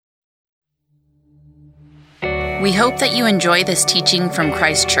We hope that you enjoy this teaching from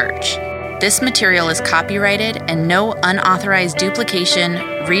Christ Church. This material is copyrighted and no unauthorized duplication,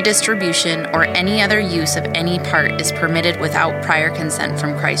 redistribution, or any other use of any part is permitted without prior consent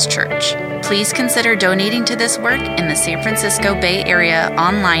from Christ Church. Please consider donating to this work in the San Francisco Bay Area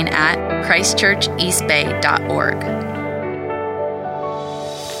online at christchurcheastbay.org.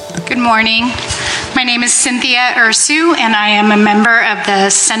 Good morning. My name is Cynthia Ursu, and I am a member of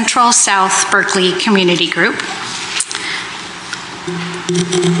the Central South Berkeley Community Group.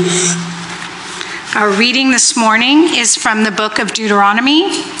 Our reading this morning is from the book of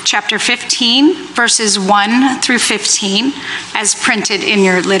Deuteronomy, chapter 15, verses 1 through 15, as printed in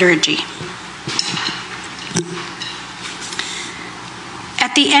your liturgy.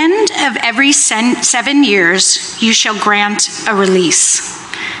 At the end of every 7 years, you shall grant a release.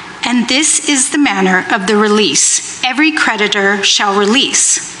 And this is the manner of the release. Every creditor shall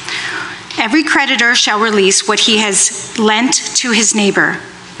release. Every creditor shall release what he has lent to his neighbor.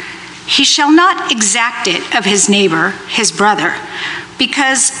 He shall not exact it of his neighbor, his brother,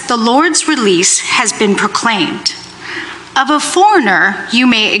 because the Lord's release has been proclaimed. Of a foreigner you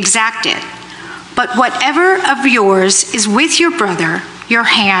may exact it, but whatever of yours is with your brother, your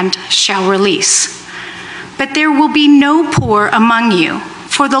hand shall release. But there will be no poor among you,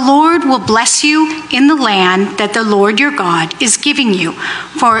 for the Lord will bless you in the land that the Lord your God is giving you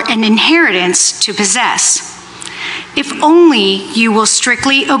for an inheritance to possess. If only you will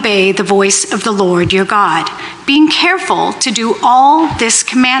strictly obey the voice of the Lord your God, being careful to do all this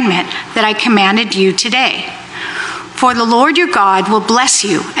commandment that I commanded you today. For the Lord your God will bless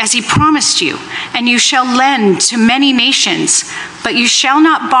you as he promised you, and you shall lend to many nations, but you shall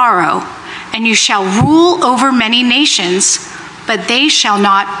not borrow, and you shall rule over many nations, but they shall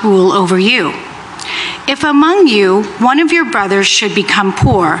not rule over you. If among you one of your brothers should become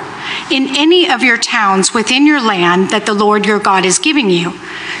poor in any of your towns within your land that the Lord your God is giving you,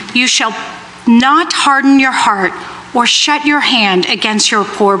 you shall not harden your heart or shut your hand against your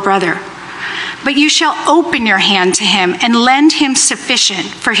poor brother, but you shall open your hand to him and lend him sufficient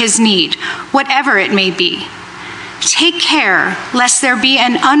for his need, whatever it may be. Take care lest there be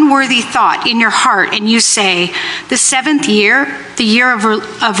an unworthy thought in your heart and you say, the 7th year, the year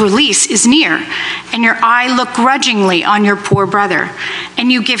of release is near, and your eye look grudgingly on your poor brother,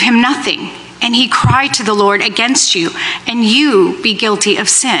 and you give him nothing, and he cry to the Lord against you, and you be guilty of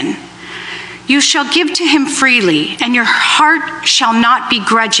sin. You shall give to him freely, and your heart shall not be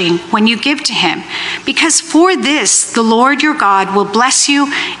grudging when you give to him, because for this the Lord your God will bless you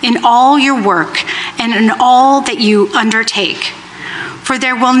in all your work and in all that you undertake. For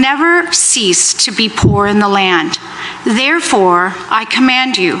there will never cease to be poor in the land. Therefore, I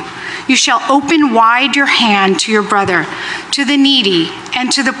command you, you shall open wide your hand to your brother, to the needy,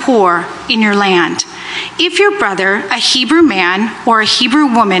 and to the poor in your land. If your brother, a Hebrew man or a Hebrew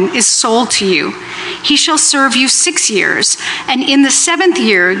woman, is sold to you, he shall serve you 6 years, and in the 7th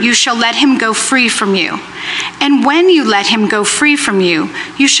year you shall let him go free from you. And when you let him go free from you,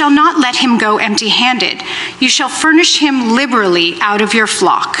 you shall not let him go empty-handed. You shall furnish him liberally out of your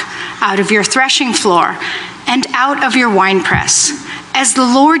flock, out of your threshing floor, and out of your winepress. As the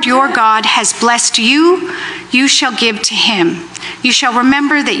Lord your God has blessed you, you shall give to him. You shall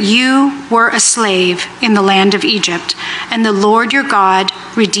remember that you were a slave in the land of Egypt, and the Lord your God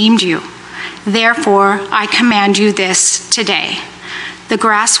redeemed you. Therefore, I command you this today. The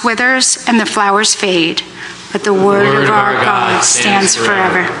grass withers and the flowers fade, but the word of our God stands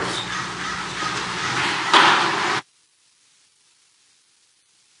forever.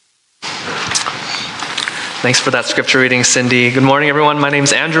 Thanks for that scripture reading, Cindy. Good morning, everyone. My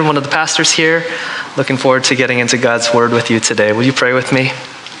name's Andrew, I'm one of the pastors here. Looking forward to getting into God's word with you today. Will you pray with me?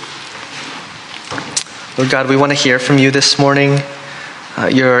 Lord God, we want to hear from you this morning.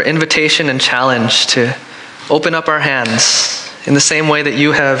 Your invitation and challenge to open up our hands in the same way that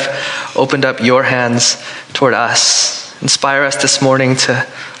you have opened up your hands toward us. Inspire us this morning to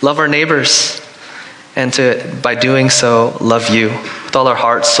love our neighbors and to, by doing so, love you with all our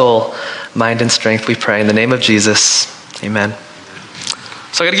heart, soul, mind, and strength, we pray. In the name of Jesus, amen.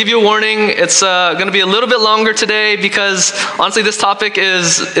 So I got to give you a warning. It's going to be a little bit longer today because, honestly, this topic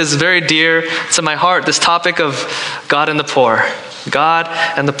is very dear to my heart, this topic of God and the poor. God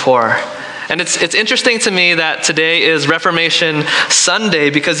and the poor. And it's interesting to me that today is Reformation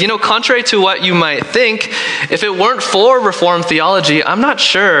Sunday because, contrary to what you might think, if it weren't for Reformed theology, I'm not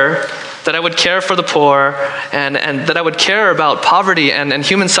sure that I would care for the poor and that I would care about poverty and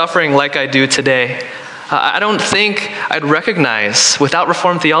human suffering like I do today. I don't think I'd recognize, without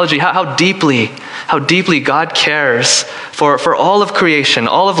Reformed theology, how deeply God cares for all of creation,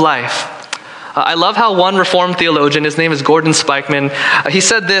 all of life. I love how one Reformed theologian, his name is Gordon Spikeman, he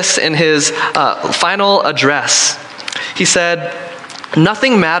said this in his final address. He said,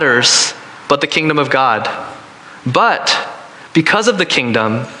 "Nothing matters but the kingdom of God. But because of the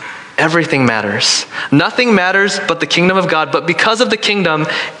kingdom, everything matters. Nothing matters but the kingdom of God, but because of the kingdom,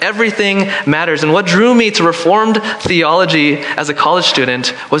 everything matters." And what drew me to Reformed theology as a college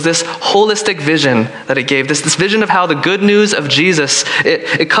student was this holistic vision that it gave, this vision of how the good news of Jesus,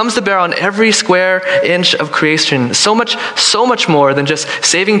 it comes to bear on every square inch of creation, so much more than just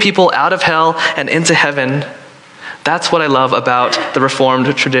saving people out of hell and into heaven. That's what I love about the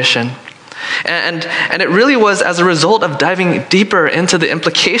Reformed tradition. And it really was as a result of diving deeper into the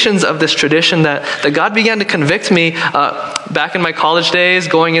implications of this tradition that God began to convict me back in my college days,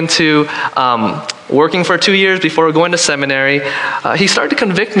 going into working for 2 years before going to seminary. He started to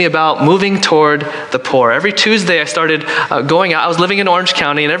convict me about moving toward the poor. Every Tuesday I started going out. I was living in Orange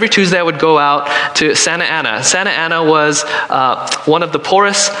County, and every Tuesday I would go out to Santa Ana. Santa Ana was one of the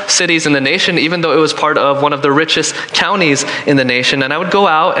poorest cities in the nation, even though it was part of one of the richest counties in the nation. And I would go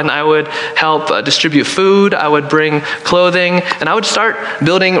out and I would help distribute food. I would bring clothing, and I would start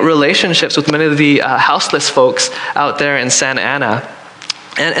building relationships with many of the houseless folks out there in Santa Ana.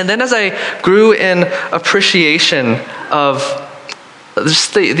 And then as I grew in appreciation of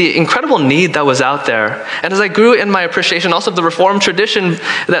just the incredible need that was out there, and as I grew in my appreciation also of the Reformed tradition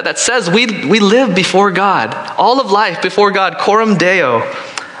that says we live before God, all of life before God, coram Deo,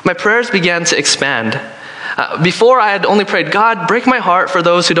 my prayers began to expand. Before I had only prayed, "God, break my heart for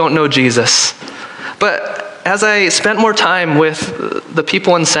those who don't know Jesus." But as I spent more time with the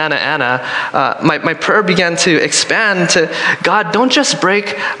people in Santa Ana, my prayer began to expand to, "God, don't just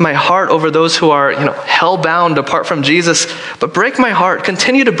break my heart over those who are, hell-bound apart from Jesus, but break my heart,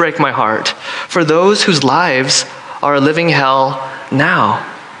 continue to break my heart for those whose lives are a living hell now.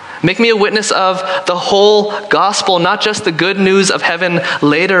 Make me a witness of the whole gospel, not just the good news of heaven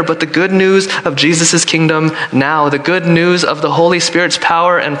later, but the good news of Jesus' kingdom now, the good news of the Holy Spirit's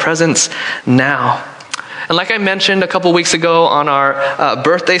power and presence now." And like I mentioned a couple weeks ago on our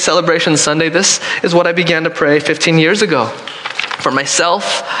birthday celebration Sunday, this is what I began to pray 15 years ago. For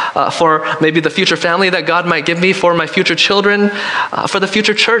myself, for maybe the future family that God might give me, for my future children, for the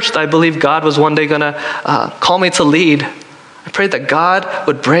future church that I believe God was one day going to call me to lead. I prayed that God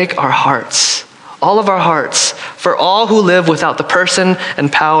would break our hearts, all of our hearts, for all who live without the person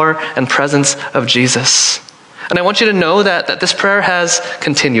and power and presence of Jesus. And I want you to know that this prayer has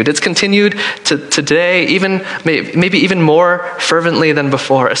continued. It's continued to today, even maybe even more fervently than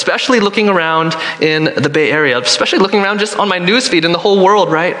before, especially looking around in the Bay Area, especially looking around just on my newsfeed in the whole world,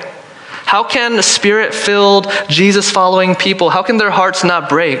 right? How can Spirit-filled, Jesus-following people, how can their hearts not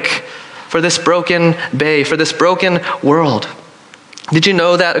break for this broken Bay, for this broken world? Did you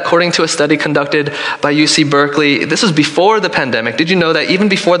know that according to a study conducted by UC Berkeley, this was before the pandemic, did you know that even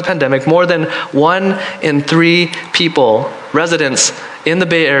before the pandemic, more than 1 in 3 people, residents in the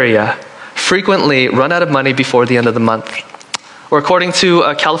Bay Area, frequently run out of money before the end of the month? Or according to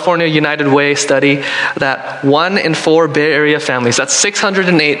a California United Way study, that 1 in 4 Bay Area families, that's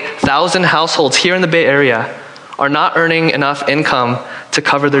 608,000 households here in the Bay Area, are not earning enough income to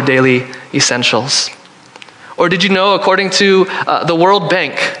cover their daily essentials. Or did you know, according to the World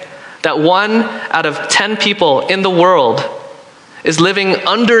Bank, that 1 out of 10 people in the world is living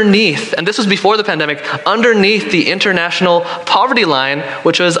underneath, and this was before the pandemic, underneath the international poverty line,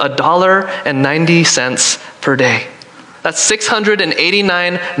 which was $1.90 per day. That's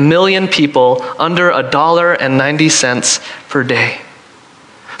 689 million people under $1.90 per day.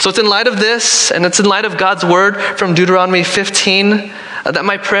 So it's in light of this, and it's in light of God's word from Deuteronomy 15, that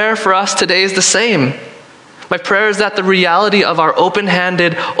my prayer for us today is the same. My prayer is that the reality of our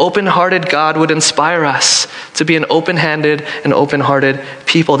open-handed, open-hearted God would inspire us to be an open-handed and open-hearted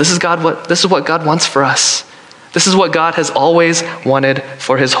people. This is what God wants for us. This is what God has always wanted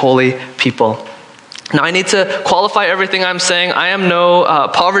for his holy people. Now, I need to qualify everything I'm saying. I am no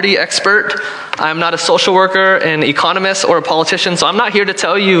poverty expert. I'm not a social worker, an economist, or a politician. So I'm not here to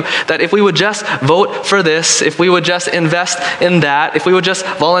tell you that if we would just vote for this, if we would just invest in that, if we would just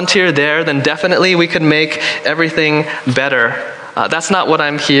volunteer there, then definitely we could make everything better. That's not what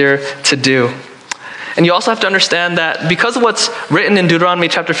I'm here to do. And you also have to understand that because of what's written in Deuteronomy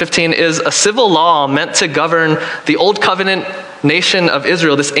chapter 15 is a civil law meant to govern the old covenant nation of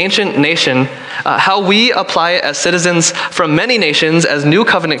Israel, this ancient nation, how we apply it as citizens from many nations, as new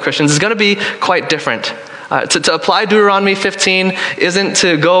covenant Christians, is going to be quite different. To apply Deuteronomy 15 isn't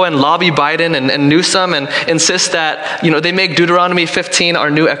to go and lobby Biden and Newsom and insist that they make Deuteronomy 15 our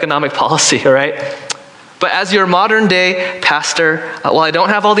new economic policy, right? But as your modern day pastor, while I don't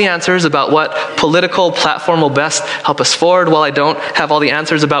have all the answers about what political platform will best help us forward, while I don't have all the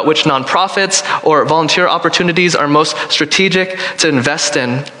answers about which nonprofits or volunteer opportunities are most strategic to invest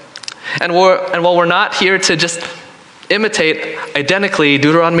in, and while we're not here to just imitate identically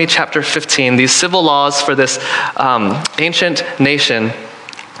Deuteronomy chapter 15, these civil laws for this ancient nation,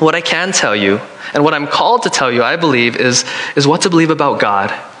 what I can tell you, and what I'm called to tell you, I believe, is what to believe about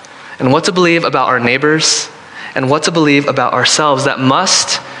God, and what to believe about our neighbors, and what to believe about ourselves that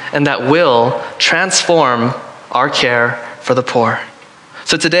must and that will transform our care for the poor.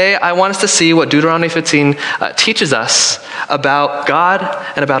 So today, I want us to see what Deuteronomy 15 teaches us about God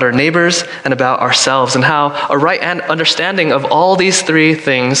and about our neighbors and about ourselves, and how a right understanding of all these three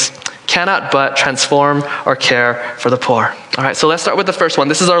things cannot but transform our care for the poor. All right, so let's start with the first one.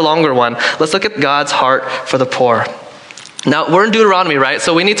 This is our longer one. Let's look at God's heart for the poor. Now, we're in Deuteronomy, right?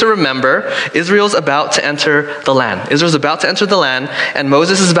 So we need to remember Israel's about to enter the land. Israel's about to enter the land, and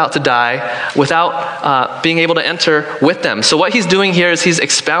Moses is about to die without being able to enter with them. So what he's doing here is he's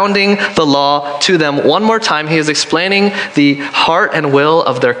expounding the law to them one more time. He is explaining the heart and will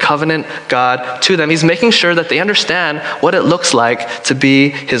of their covenant God to them. He's making sure that they understand what it looks like to be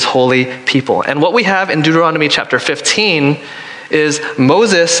his holy people. And what we have in Deuteronomy chapter 15 is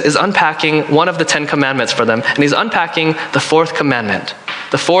Moses is unpacking one of the 10 commandments for them, and he's unpacking the fourth commandment.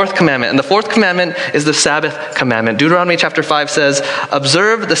 The fourth commandment. And the fourth commandment is the Sabbath commandment. Deuteronomy chapter 5 says,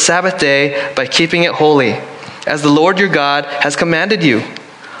 "Observe the Sabbath day by keeping it holy, as the Lord your God has commanded you.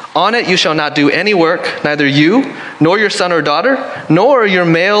 On it you shall not do any work, neither you, nor your son or daughter, nor your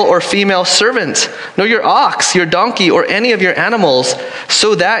male or female servant, nor your ox, your donkey, or any of your animals,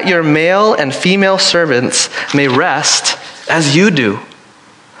 so that your male and female servants may rest as you do.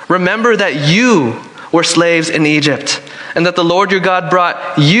 Remember that you were slaves in Egypt, and that the Lord your God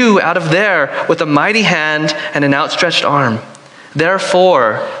brought you out of there with a mighty hand and an outstretched arm.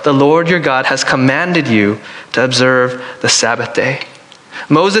 Therefore, the Lord your God has commanded you to observe the Sabbath day."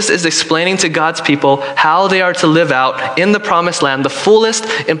 Moses is explaining to God's people how they are to live out in the promised land the fullest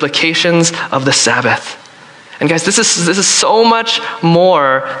implications of the Sabbath. And guys, this is so much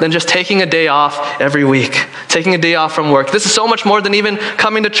more than just taking a day off every week, taking a day off from work. This is so much more than even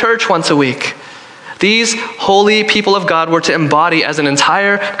coming to church once a week. These holy people of God were to embody as an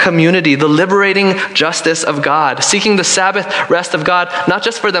entire community the liberating justice of God, seeking the Sabbath rest of God, not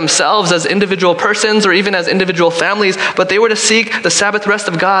just for themselves as individual persons or even as individual families, but they were to seek the Sabbath rest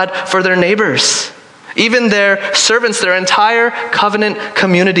of God for their neighbors, even their servants, their entire covenant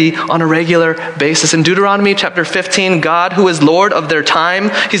community on a regular basis. In Deuteronomy chapter 15, God, who is Lord of their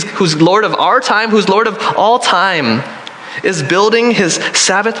time, who's Lord of our time, who's Lord of all time, is building his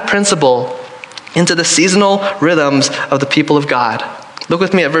Sabbath principle into the seasonal rhythms of the people of God. Look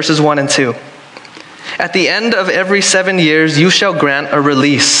with me at verses 1 and 2. "At the end of every 7 years, you shall grant a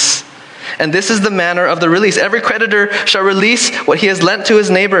release. And this is the manner of the release. Every creditor shall release what he has lent to his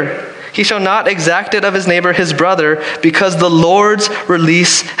neighbor. He shall not exact it of his neighbor, his brother, because the Lord's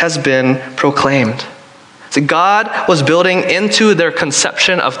release has been proclaimed." So God was building into their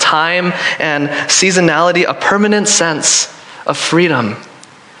conception of time and seasonality a permanent sense of freedom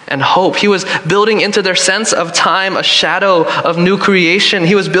and hope. He was building into their sense of time a shadow of new creation.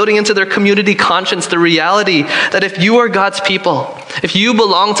 He was building into their community conscience the reality that if you are God's people, if you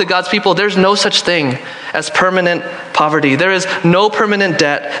belong to God's people, there's no such thing as permanent poverty. There is no permanent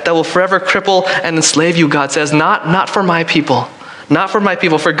debt that will forever cripple and enslave you, God says. Not for my people. Not for my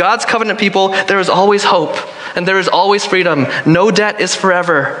people. For God's covenant people, there is always hope and there is always freedom. No debt is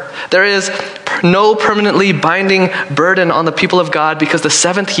forever. There is no permanently binding burden on the people of God, because the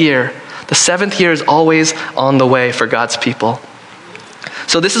seventh year is always on the way for God's people.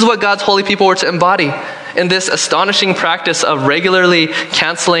 So this is what God's holy people were to embody in this astonishing practice of regularly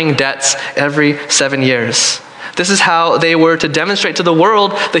canceling debts every 7 years. This is how they were to demonstrate to the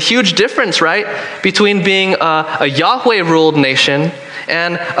world the huge difference, right, between being a Yahweh-ruled nation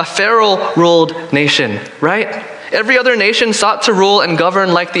and a Pharaoh-ruled nation, right? Every other nation sought to rule and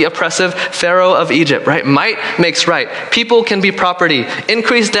govern like the oppressive Pharaoh of Egypt, right? Might makes right. People can be property,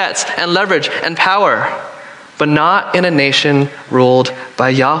 increase debts and leverage and power, but not in a nation ruled by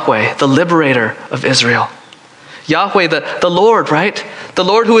Yahweh, the liberator of Israel. Yahweh, the Lord, right? The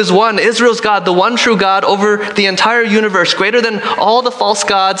Lord who is one, Israel's God, the one true God over the entire universe, greater than all the false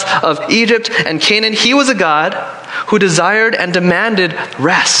gods of Egypt and Canaan. He was a God who desired and demanded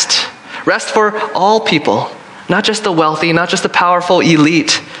rest. Rest for all people, not just the wealthy, not just the powerful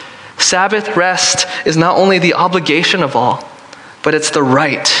elite. Sabbath rest is not only the obligation of all, but it's the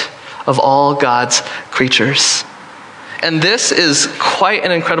right of all God's creatures. And this is quite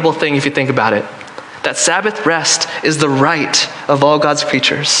an incredible thing if you think about it. that Sabbath rest is the right of all God's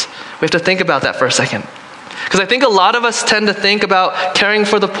creatures. We have to think about that for a second. Because I think a lot of us tend to think about caring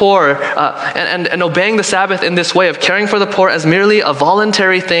for the poor and obeying the Sabbath in this way of caring for the poor as merely a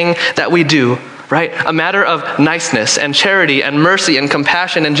voluntary thing that we do, right? A matter of niceness and charity and mercy and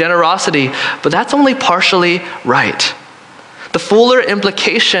compassion and generosity. But that's only partially right. The fuller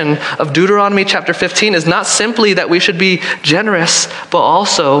implication of Deuteronomy chapter 15 is not simply that we should be generous, but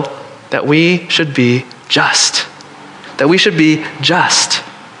also that we should be just. That we should be just.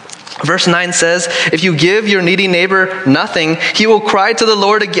 Verse 9 says, if you give your needy neighbor nothing, he will cry to the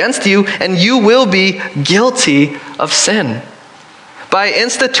Lord against you, and you will be guilty of sin. By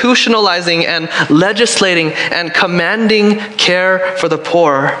institutionalizing and legislating and commanding care for the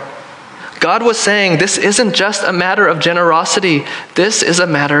poor, God was saying this isn't just a matter of generosity. This is a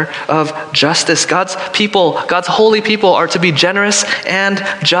matter of justice. God's people, God's holy people, are to be generous and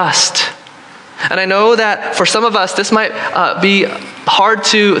just. And I know that for some of us, this might be hard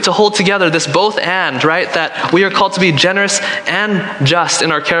to hold together, this both and, right? That we are called to be generous and just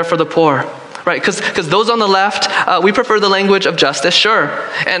in our care for the poor, right? Because those on the left, we prefer the language of justice, sure,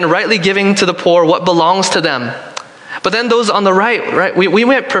 and rightly giving to the poor what belongs to them. But then those on the right, we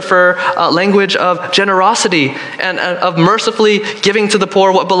might prefer language of generosity and of mercifully giving to the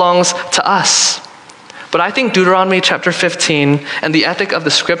poor what belongs to us. But I think Deuteronomy chapter 15 and the ethic of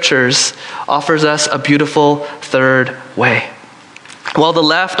the scriptures offers us a beautiful third way. While the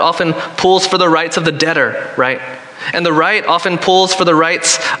left often pulls for the rights of the debtor, right? And the right often pulls for the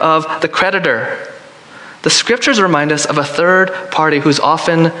rights of the creditor, the scriptures remind us of a third party who's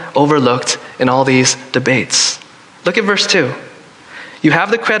often overlooked in all these debates. Look at verse 2. You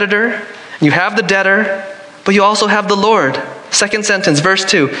have the creditor, you have the debtor, but you also have the Lord. Second sentence, verse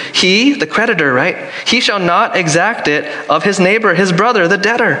 2. He, the creditor, right? He shall not exact it of his neighbor, his brother, the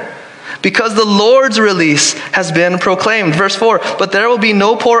debtor, because the Lord's release has been proclaimed. Verse 4. But there will be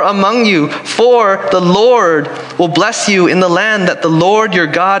no poor among you, for the Lord will bless you in the land that the Lord your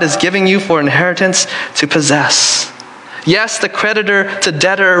God is giving you for inheritance to possess. Yes, the creditor to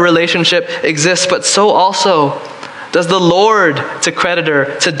debtor relationship exists, but so also does the Lord to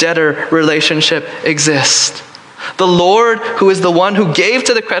creditor to debtor relationship exist. The Lord, who is the one who gave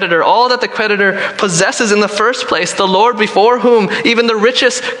to the creditor all that the creditor possesses in the first place, the Lord before whom even the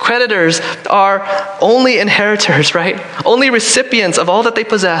richest creditors are only inheritors, right? Only recipients of all that they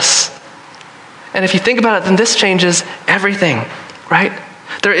possess. And if you think about it, then this changes everything, right?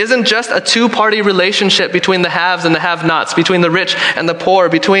 There isn't just a two-party relationship between the haves and the have-nots, between the rich and the poor,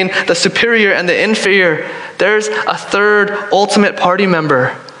 between the superior and the inferior. There's a third ultimate party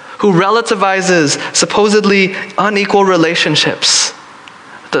member who relativizes supposedly unequal relationships,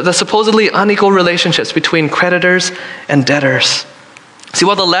 the supposedly unequal relationships between creditors and debtors. See,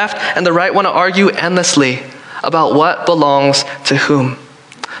 while the left and the right want to argue endlessly about what belongs to whom,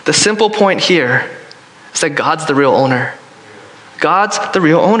 the simple point here is that God's the real owner. God's the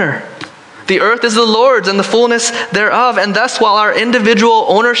real owner. The earth is the Lord's and the fullness thereof, and thus while our individual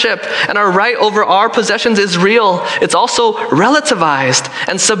ownership and our right over our possessions is real, it's also relativized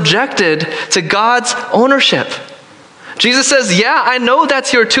and subjected to God's ownership. Jesus says, yeah, I know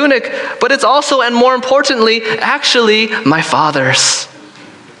that's your tunic, but it's also, and more importantly, actually my Father's.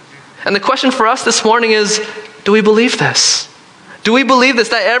 And the question for us this morning is, do we believe this? Do we believe this,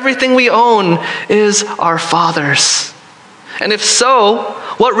 that everything we own is our Father's? And if so,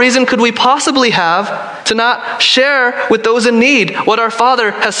 what reason could we possibly have to not share with those in need what our Father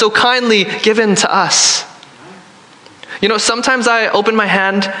has so kindly given to us? You know, sometimes I open my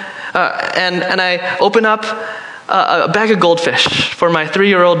hand and I open up a bag of goldfish for my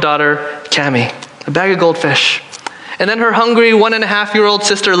 3-year-old daughter, Cammie. A bag of goldfish. And then her hungry 1.5-year-old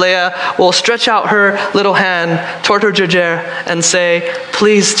sister, Leia, will stretch out her little hand toward her Jeje and say,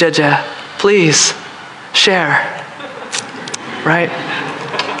 please, Jeje, please, share. Right?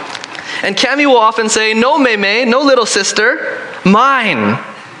 And Cammie will often say, no, Mei, no, little sister, mine.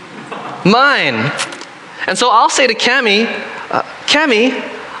 And so I'll say to Cammie, Cammie,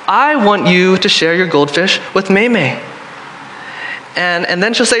 I want you to share your goldfish with Mei. And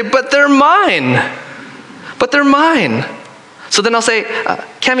then she'll say, but they're mine. So then I'll say,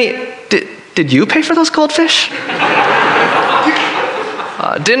 Cammie, did you pay for those goldfish?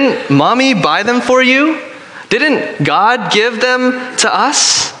 Didn't mommy buy them for you? Didn't God give them to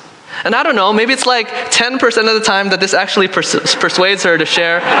us? And I don't know, maybe it's like 10% of the time that this actually persuades her to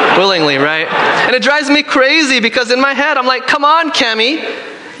share willingly, right? And it drives me crazy because in my head, I'm like, come on, Cammie,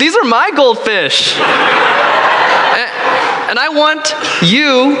 these are my goldfish. And I want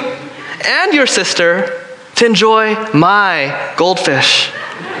you and your sister to enjoy my goldfish.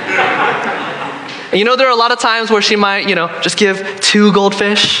 And you know, there are a lot of times where she might, just give 2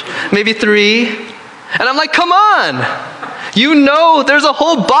 goldfish, maybe 3. And I'm like, come on. You know there's a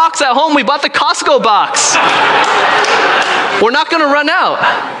whole box at home. We bought the Costco box. We're not going to run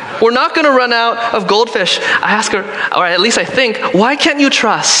out. We're not going to run out of goldfish. I ask her, or at least I think, why can't you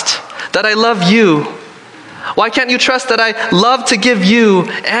trust that I love you? Why can't you trust that I love to give you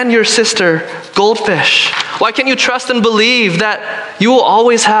and your sister goldfish? Why can't you trust and believe that you will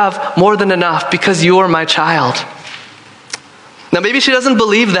always have more than enough because you are my child? Now, maybe she doesn't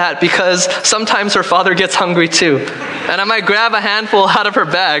believe that because sometimes her father gets hungry too. And I might grab a handful out of her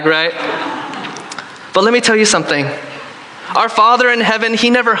bag, right? But let me tell you something. Our Father in heaven, he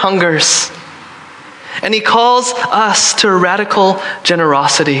never hungers. And he calls us to radical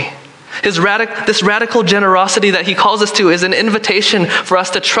generosity. This radical generosity that he calls us to is an invitation for us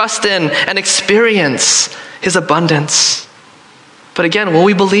to trust in and experience his abundance. But again, will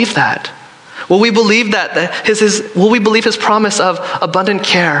we believe that? Will we believe that will we believe his promise of abundant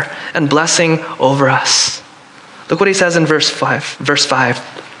care and blessing over us? Look what he says in verse 5.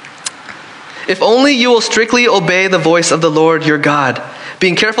 If only you will strictly obey the voice of the Lord your God,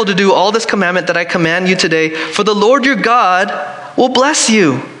 being careful to do all this commandment that I command you today, for the Lord your God will bless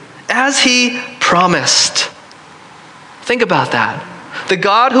you as he promised. Think about that. The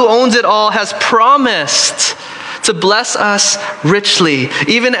God who owns it all has promised to bless us richly,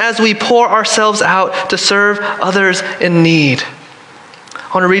 even as we pour ourselves out to serve others in need.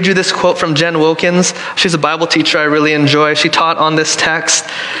 I want to read you this quote from Jen Wilkins. She's a Bible teacher I really enjoy. She taught on this text.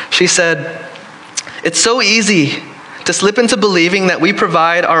 She said, "It's so easy to slip into believing that we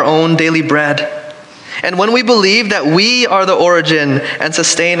provide our own daily bread. And when we believe that we are the origin and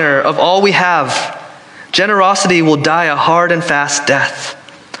sustainer of all we have, generosity will die a hard and fast death.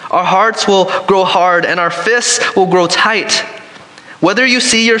 Our hearts will grow hard and our fists will grow tight. Whether you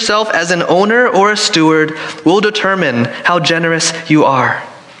see yourself as an owner or a steward will determine how generous you are.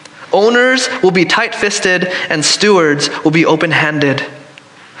 Owners will be tight-fisted and stewards will be open-handed.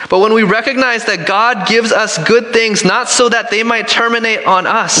 But when we recognize that God gives us good things not so that they might terminate on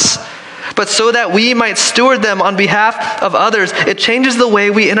us, but so that we might steward them on behalf of others, it changes the way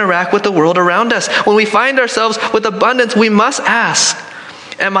we interact with the world around us. When we find ourselves with abundance, we must ask,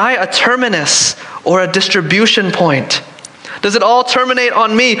 am I a terminus or a distribution point? Does it all terminate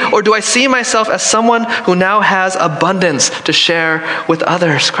on me, or do I see myself as someone who now has abundance to share with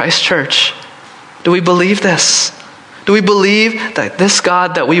others? Christ Church, do we believe this? Do we believe that this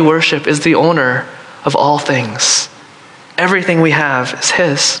God that we worship is the owner of all things? Everything we have is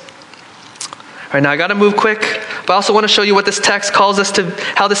his. All right, now I got to move quick, but I also want to show you what this text calls us to,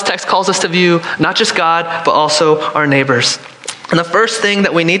 how this text calls us to view not just God, but also our neighbors. And the first thing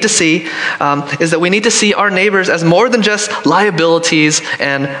that we need to see is that we need to see our neighbors as more than just liabilities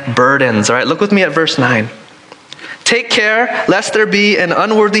and burdens. All right, look with me at verse 9. Take care lest there be an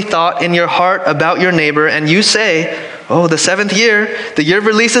unworthy thought in your heart about your neighbor, and you say, oh, the 7th year, the year of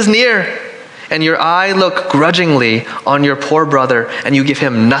release is near, and your eye look grudgingly on your poor brother, and you give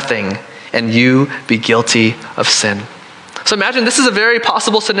him nothing, and you be guilty of sin. So imagine this is a very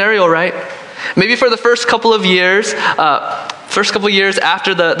possible scenario, right? Maybe for the first couple of years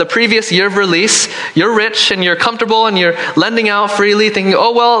after the previous year of release, you're rich and you're comfortable and you're lending out freely, thinking,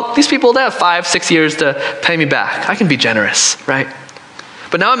 oh, well, these people, they have 5-6 years to pay me back. I can be generous, right?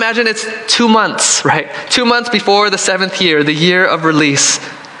 But now imagine it's 2 months, right? 2 months before the 7th year, the year of release.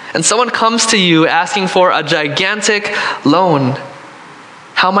 And someone comes to you asking for a gigantic loan.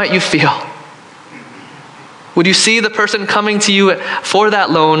 How might you feel? Would you see the person coming to you for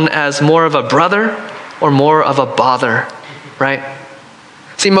that loan as more of a brother or more of a bother, right?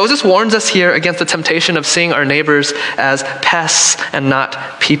 See, Moses warns us here against the temptation of seeing our neighbors as pests and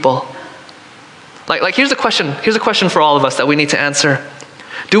not people. Like here's a question for all of us that we need to answer.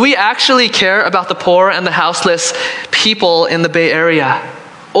 Do we actually care about the poor and the houseless people in the Bay Area?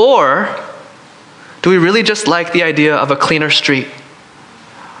 Or do we really just like the idea of a cleaner street?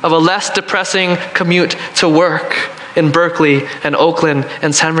 Of a less depressing commute to work in Berkeley and Oakland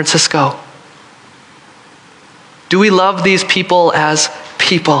and San Francisco? Do we love these people as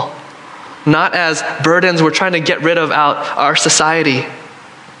people, not as burdens we're trying to get rid of out our society?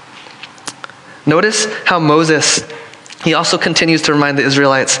 Notice how Moses, he also continues to remind the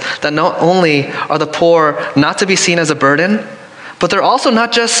Israelites that not only are the poor not to be seen as a burden, but they're also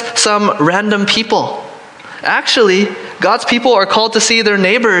not just some random people. Actually, God's people are called to see their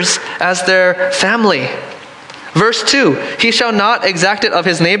neighbors as their family. Verse 2, he shall not exact it of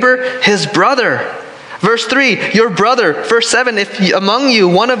his neighbor, his brother. Verse 3, your brother. Verse 7, if among you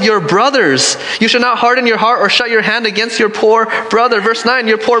one of your brothers, you shall not harden your heart or shut your hand against your poor brother. Verse 9,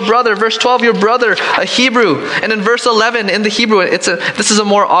 your poor brother. Verse 12, your brother, a Hebrew. And in verse 11, in the Hebrew, this is a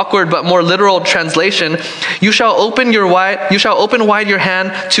more awkward but more literal translation. You shall open wide your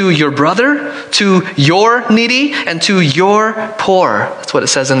hand to your brother, to your needy, and to your poor. That's what it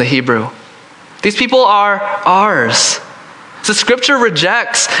says in the Hebrew. These people are ours. So Scripture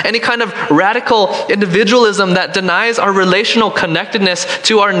rejects any kind of radical individualism that denies our relational connectedness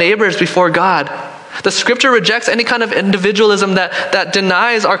to our neighbors before God. The Scripture rejects any kind of individualism that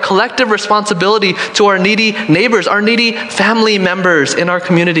denies our collective responsibility to our needy neighbors, our needy family members in our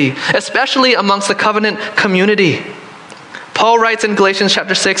community, especially amongst the covenant community. Paul writes in Galatians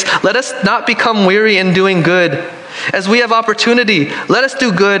chapter 6, let us not become weary in doing good. As we have opportunity, let us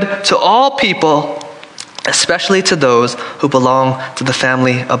do good to all people, especially to those who belong to the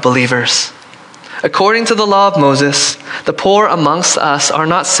family of believers. According to the law of Moses, the poor amongst us are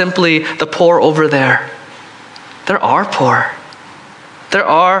not simply the poor over there. There are poor. There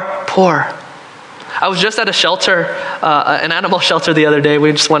are poor. I was just at a shelter, an animal shelter the other day.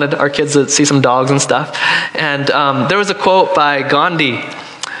 We just wanted our kids to see some dogs and stuff. And there was a quote by Gandhi.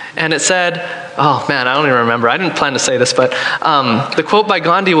 And it said, oh man, I don't even remember. I didn't plan to say this, but the quote by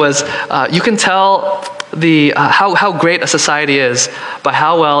Gandhi was, you can tell how great a society is by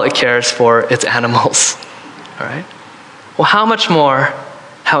how well it cares for its animals. All right? Well, how much more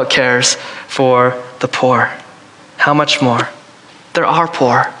how it cares for the poor? How much more? There are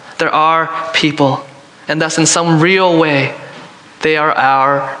poor. There are people. And thus, in some real way, they are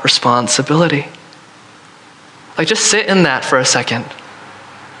our responsibility. Like, just sit in that for a second.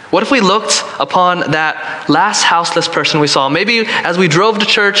 What if we looked upon that last houseless person we saw, maybe as we drove to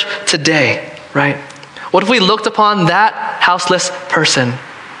church today, right? What if we looked upon that houseless person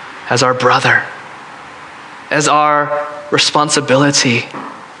as our brother, as our responsibility?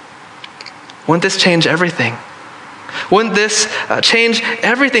 Wouldn't this change everything? Wouldn't this change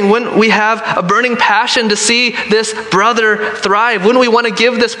everything? Wouldn't we have a burning passion to see this brother thrive? Wouldn't we want to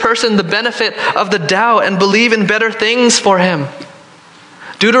give this person the benefit of the doubt and believe in better things for him?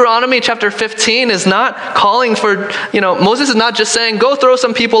 Deuteronomy chapter 15 is not calling for, Moses is not just saying, go throw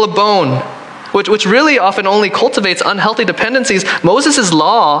some people a bone, which really often only cultivates unhealthy dependencies. Moses'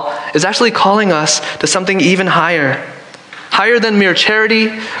 law is actually calling us to something even higher. Higher than mere charity,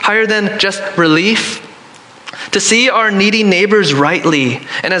 higher than just relief. To see our needy neighbors rightly,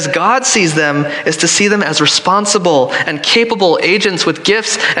 and as God sees them, is to see them as responsible and capable agents with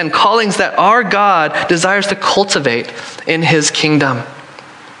gifts and callings that our God desires to cultivate in his kingdom.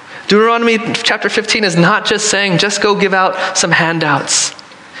 Deuteronomy chapter 15 is not just saying, just go give out some handouts.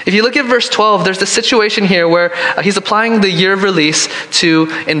 If you look at verse 12, there's this situation here where he's applying the year of release to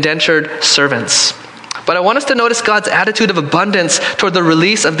indentured servants. But I want us to notice God's attitude of abundance toward the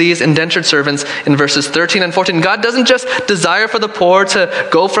release of these indentured servants in verses 13 and 14. God doesn't just desire for the poor to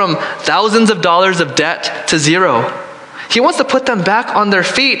go from thousands of dollars of debt to zero. He wants to put them back on their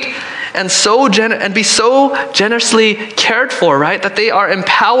feet and be so generously cared for, right? That they are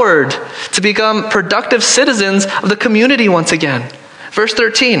empowered to become productive citizens of the community once again. Verse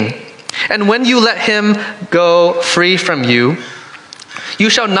 13, and when you let him go free from you, you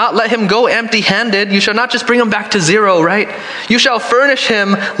shall not let him go empty-handed. You shall not just bring him back to zero, right? You shall furnish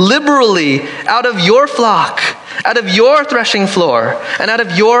him liberally out of your flock, out of your threshing floor, and out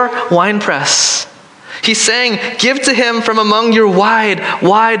of your winepress. He's saying, give to him from among your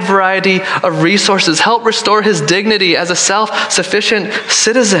wide variety of resources. Help restore his dignity as a self-sufficient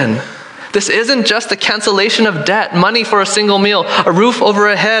citizen. This isn't just the cancellation of debt, money for a single meal, a roof over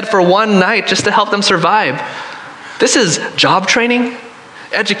a head for one night just to help them survive. This is job training,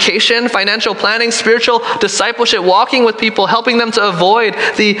 education, financial planning, spiritual discipleship, walking with people, helping them to avoid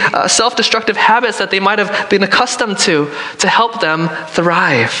the self-destructive habits that they might have been accustomed to help them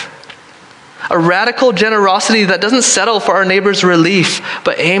thrive. A radical generosity that doesn't settle for our neighbor's relief,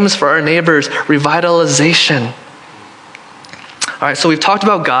 but aims for our neighbor's revitalization. All right, so we've talked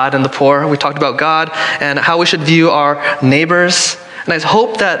about God and the poor. We talked about God and how we should view our neighbors. And I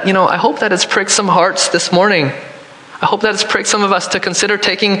hope that it's pricked some hearts this morning. I hope that it's pricked some of us to consider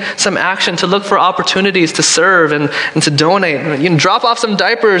taking some action, to look for opportunities to serve and to donate. You can drop off some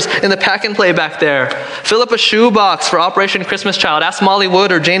diapers in the pack and play back there. Fill up a shoebox for Operation Christmas Child. Ask Molly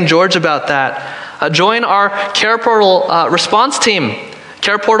Wood or Jane George about that. Join our Care Portal response team.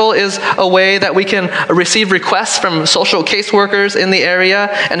 Care Portal is a way that we can receive requests from social caseworkers in the area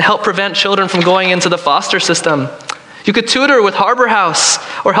and help prevent children from going into the foster system. You could tutor with Harbor House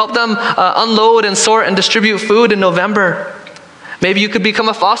or help them unload and sort and distribute food in November. Maybe you could become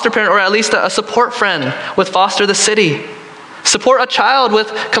a foster parent or at least a support friend with Foster the City. Support a child with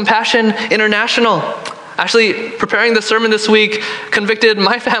Compassion International. Actually, preparing the sermon this week convicted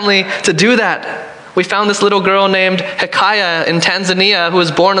my family to do that. We found this little girl named Hekaya in Tanzania who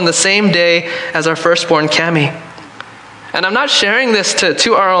was born on the same day as our firstborn, Cami. And I'm not sharing this to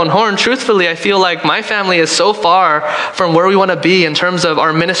toot our own horn. Truthfully, I feel like my family is so far from where we want to be in terms of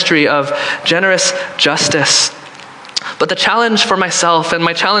our ministry of generous justice. But the challenge for myself and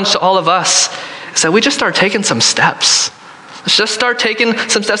my challenge to all of us is that we just start taking some steps. Let's just start taking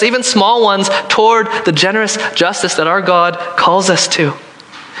some steps, even small ones, toward the generous justice that our God calls us to.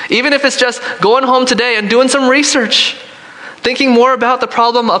 Even if it's just going home today and doing some research, thinking more about the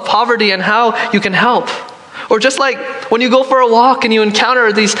problem of poverty and how you can help. Or just like when you go for a walk and you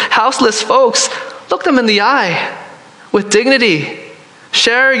encounter these houseless folks, look them in the eye with dignity.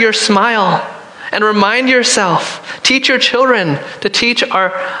 Share your smile and remind yourself, teach your children to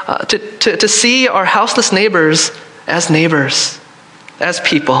to see our houseless neighbors, as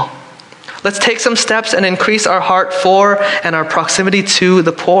people. Let's take some steps and increase our heart for and our proximity to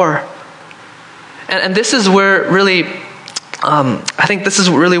the poor. And this is where really, I think this is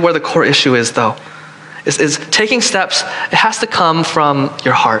really where the core issue is, though. Is taking steps, it has to come from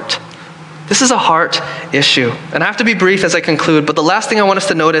your heart. This is a heart issue. And I have to be brief as I conclude, but the last thing I want us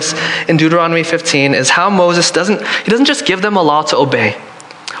to notice in Deuteronomy 15 is how Moses doesn't just give them a law to obey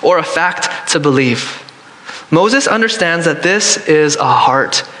or a fact to believe. Moses understands that this is a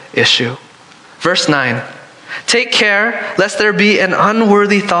heart issue. Verse 9, take care lest there be an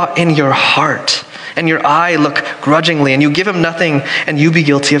unworthy thought in your heart, and your eye look grudgingly, and you give him nothing, and you be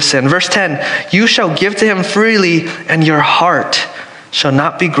guilty of sin. Verse 10, you shall give to him freely, and your heart shall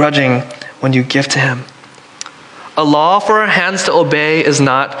not be grudging when you give to him. A law for our hands to obey is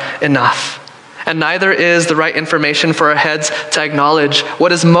not enough, and neither is the right information for our heads to acknowledge.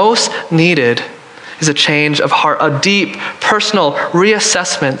 What is most needed is a change of heart, a deep, personal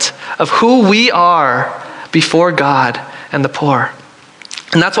reassessment of who we are before God and the poor.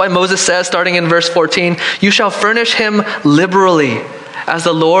 And that's why Moses says, starting in verse 14, you shall furnish him liberally, as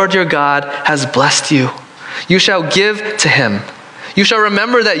the Lord your God has blessed you. You shall give to him. You shall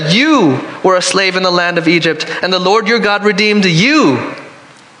remember that you were a slave in the land of Egypt, and the Lord your God redeemed you.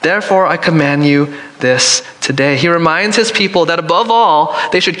 Therefore, I command you this today. He reminds his people that above all,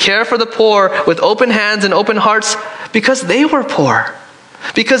 they should care for the poor with open hands and open hearts because they were poor,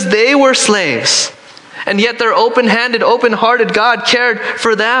 because they were slaves. And yet their open-handed, open-hearted God cared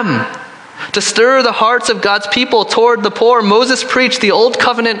for them. To stir the hearts of God's people toward the poor, Moses preached the old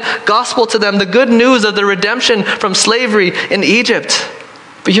covenant gospel to them, the good news of the redemption from slavery in Egypt.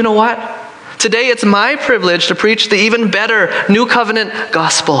 But you know what? Today it's my privilege to preach the even better new covenant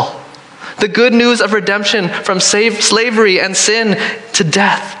gospel. The good news of redemption from slavery and sin to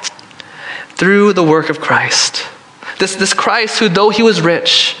death through the work of Christ. This Christ who, though he was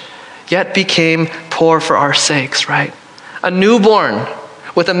rich, yet became poor for our sakes, right? A newborn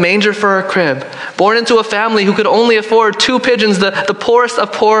with a manger for a crib, born into a family who could only afford 2 pigeons, the poorest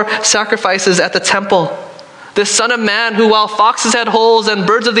of poor sacrifices at the temple. This Son of Man who, while foxes had holes and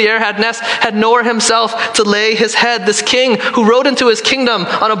birds of the air had nests, had nowhere himself to lay his head. This king who rode into his kingdom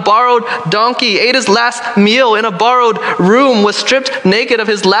on a borrowed donkey, ate his last meal in a borrowed room, was stripped naked of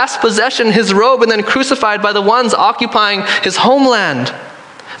his last possession, his robe, and then crucified by the ones occupying his homeland.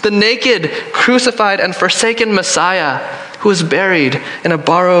 The naked, crucified, and forsaken Messiah who was buried in a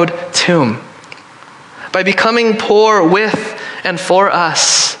borrowed tomb. By becoming poor with and for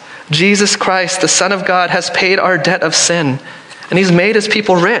us, Jesus Christ, the Son of God, has paid our debt of sin, and he's made his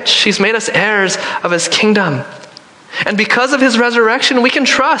people rich. He's made us heirs of his kingdom. And because of his resurrection, we can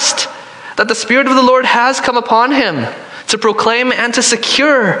trust that the Spirit of the Lord has come upon him to proclaim and to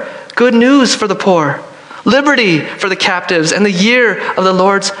secure good news for the poor, liberty for the captives, and the year of the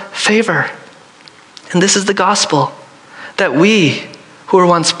Lord's favor. And this is the gospel, that we who were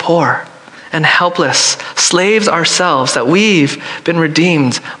once poor and helpless, slaves ourselves, that we've been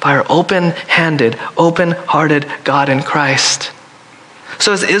redeemed by our open-handed, open-hearted God in Christ.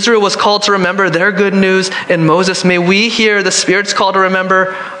 So as Israel was called to remember their good news in Moses, may we hear the Spirit's call to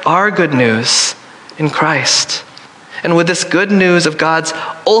remember our good news in Christ. And with this good news of God's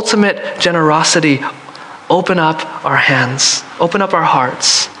ultimate generosity, open up our hands, open up our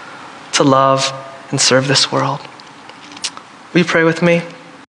hearts to love and serve this world. Will you pray with me?